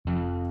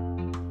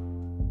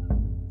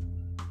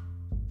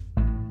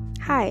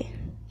Hi,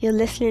 you're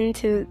listening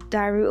to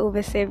Diary of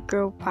a Saved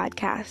Girl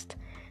podcast,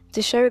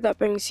 the show that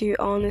brings you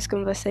honest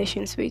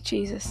conversations with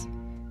Jesus.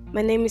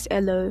 My name is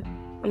Elo.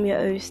 I'm your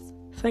host.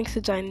 Thanks for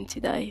joining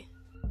today.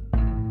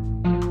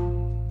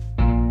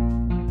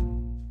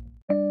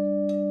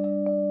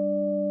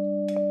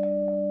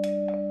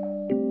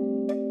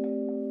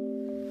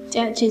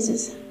 Dear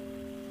Jesus,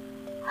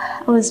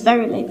 I was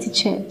very late to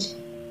church.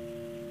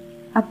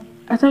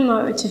 I don't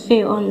know what to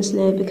feel,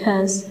 honestly,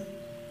 because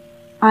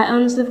I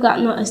honestly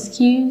got no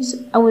excuse.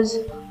 I was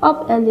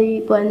up early,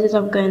 but ended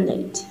up going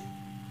late.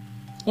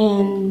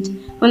 And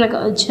when I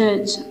got to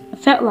church, I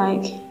felt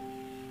like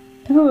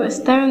people were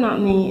staring at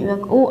me,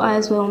 like all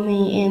eyes were on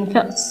me, and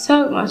felt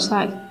so much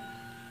like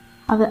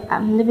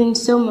I'm leaving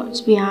so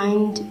much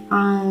behind,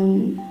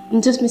 and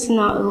I'm just missing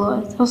out a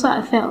lot. That's what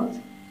I felt.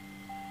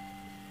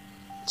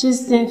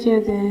 Just didn't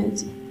feel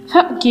good. I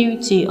felt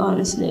guilty,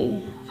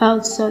 honestly. I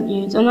felt so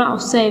guilty. I'm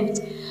not saved.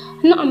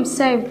 I'm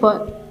saved,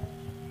 but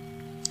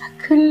I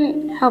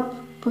couldn't help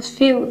but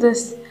feel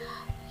this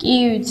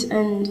guilt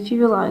and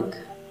feel like,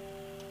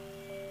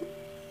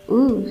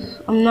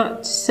 I'm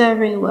not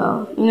serving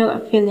well. You know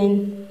that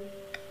feeling?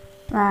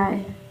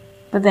 Right.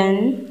 But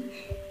then,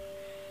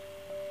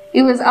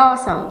 it was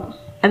awesome.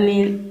 I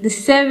mean, the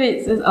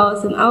service was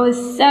awesome. I was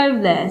so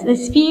blessed.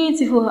 It's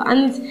beautiful.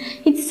 And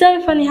it's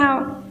so funny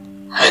how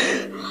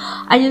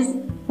I just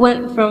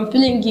went from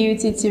feeling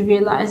guilty to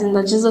realizing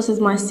that Jesus is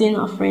my sin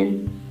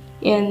offering.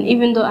 And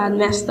even though I had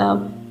messed up,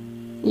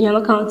 you're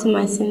not counting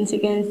my sins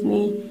against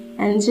me.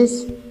 And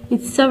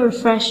it's so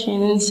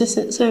refreshing and it's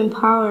just so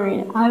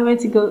empowering. I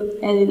went to go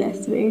early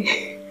next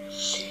week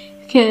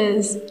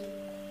because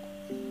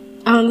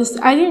I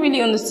didn't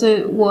really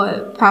understand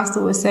what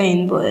Pastor was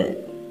saying,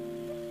 but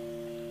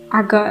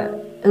I got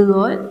a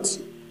lot.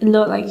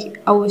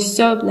 Like, I was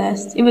so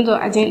blessed, even though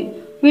I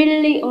didn't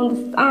really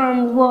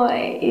understand what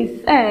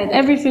he said,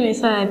 everything he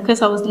said,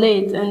 because I was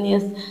late, and he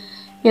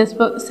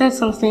said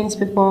some things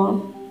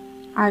before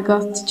I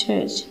got to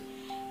church.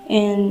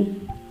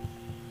 And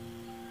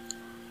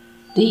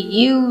the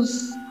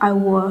heels I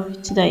wore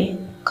today,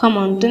 come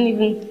on,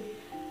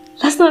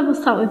 let's not even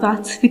start with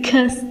that,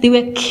 because they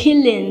were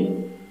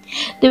killing,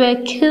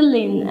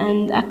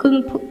 and I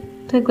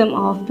couldn't take them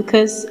off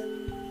because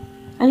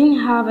I didn't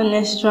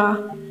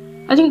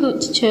go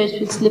to church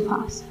with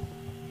slippers,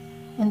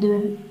 and they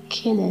were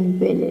killing,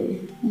 really,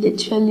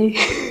 literally.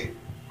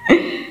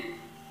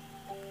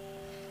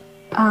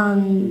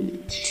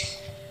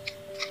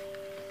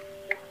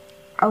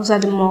 I was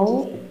at the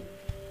mall,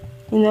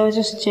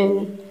 just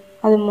chilling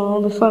at the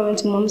mall before I went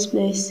to Mom's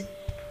place,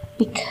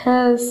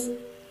 because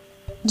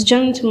the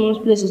journey to Mom's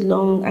place is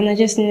long and I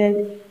just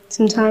needed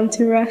some time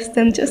to rest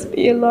and just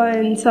be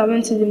alone. So I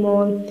went to the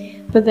mall,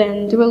 but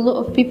then there were a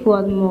lot of people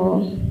at the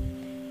mall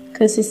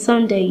because it's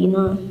Sunday,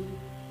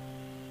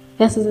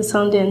 Yes, it's a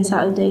Sunday and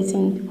Saturday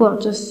thing. People are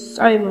just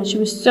so much. It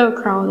was so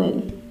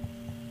crowded.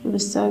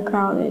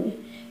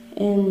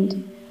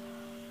 And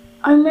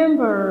I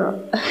remember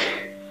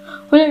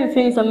one of the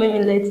things that made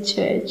me late to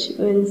church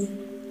was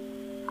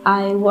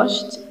I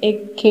watched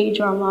a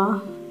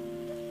K-drama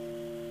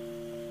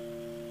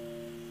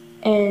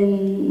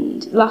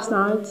and last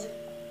night,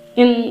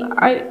 and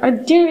I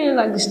didn't really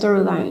like the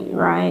storyline,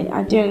 right?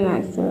 I didn't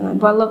like the storyline,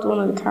 but I loved one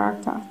of the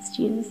characters.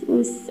 Jesus, it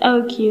was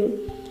so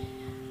cute,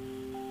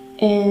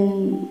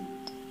 and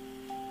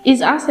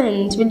his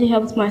accent really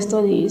helped my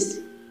studies.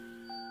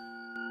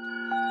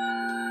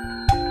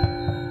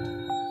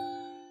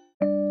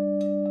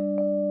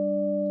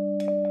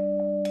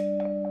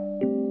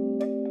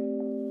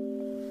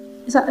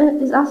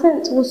 His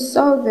accent was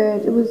so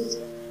good. It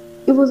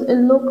was a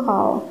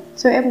local,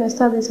 so even I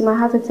studied, and I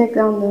had to take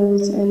down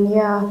notes. And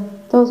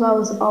those why I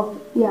was up.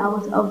 I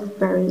was up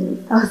very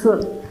late. That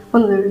was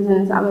one of the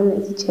reasons I went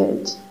late to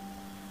church.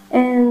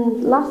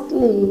 And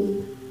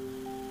lastly,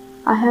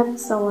 I helped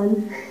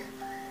someone,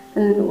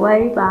 and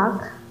way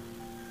back,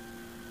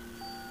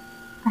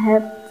 I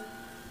helped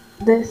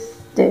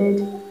this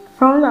dude.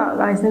 Found out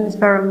that his name is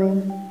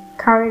Fermi.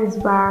 Carried his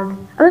bag.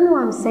 I don't know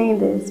why I'm saying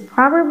this.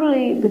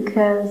 Probably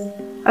because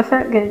I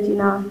felt good,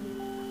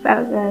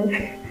 Felt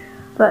good.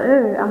 But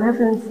I'm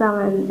helping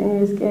someone and it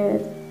was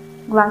good.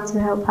 Glad to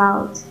help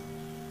out.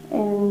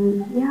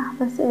 And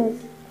that's it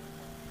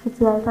for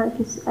today. Thank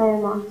you so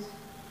much.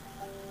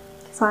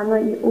 So I know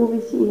you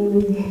always see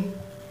me,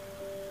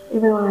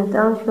 even when I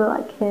don't feel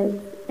like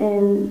it.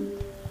 And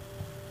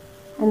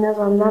I know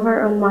I'm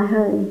never on my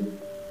own.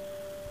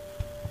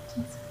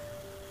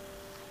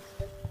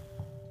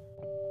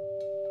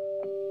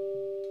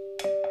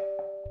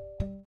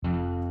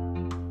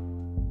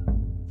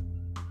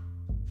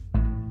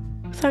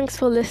 Thanks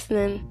for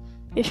listening.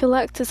 If you'd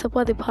like to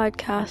support the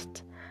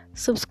podcast,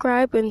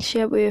 subscribe and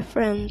share with a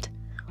friend.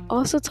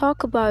 Also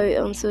talk about it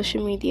on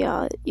social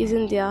media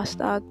using the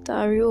hashtag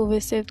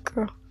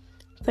DiaryOfASavedGirl.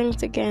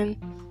 Thanks again,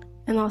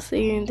 and I'll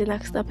see you in the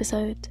next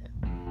episode.